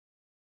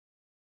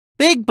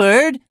Big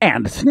Bird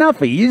and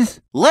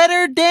Snuffy's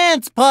Letter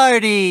Dance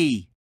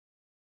Party.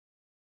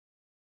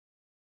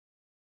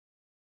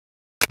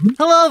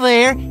 Hello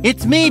there,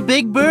 it's me,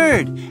 Big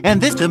Bird, and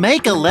this to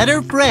make a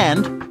letter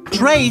friend,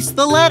 trace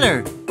the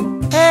letter.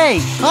 Hey,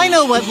 I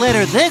know what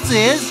letter this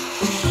is.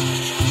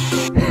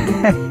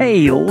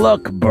 Hey,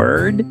 look,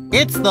 Bird.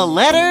 It's the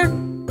letter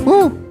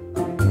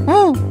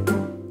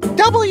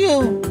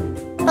W.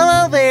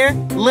 Hello there,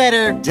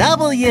 letter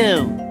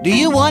W. Do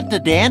you want to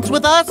dance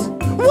with us?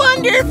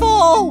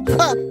 Wonderful!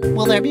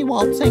 Will there be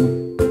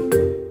waltzing?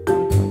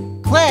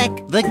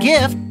 Click the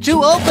gift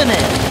to open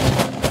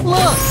it.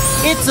 Look,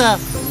 it's a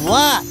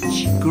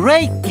watch.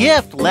 Great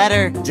gift,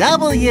 letter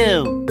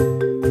W.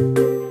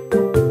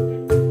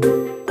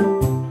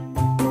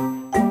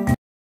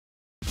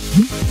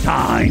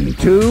 Time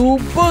to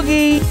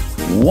boogie.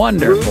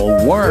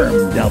 Wonderful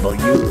worm,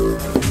 W.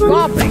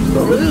 Popping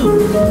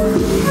balloon.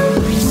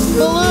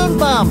 Balloon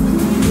bump.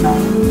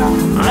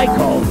 I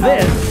call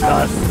this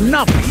the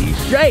Snuffy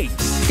shake.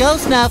 Go,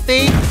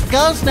 Snuffy.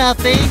 Go,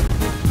 Snuffy.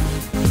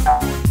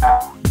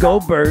 Go,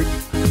 Bird.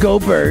 Go,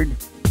 Bird.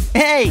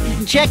 Hey,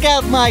 check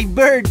out my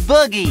bird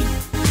boogie.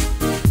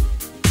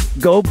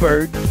 Go,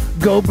 Bird.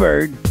 Go,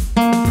 Bird.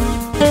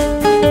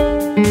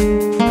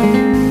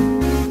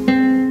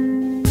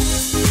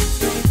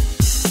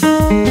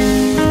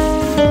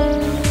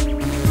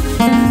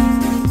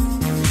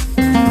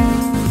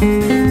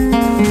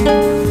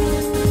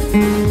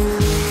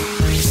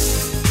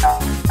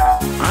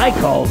 I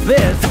call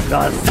this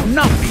the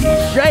Snuffy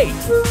shake.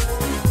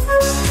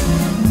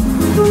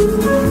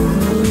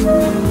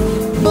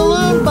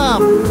 Balloon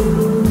bump.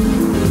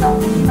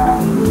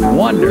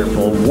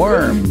 Wonderful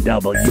worm,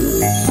 W.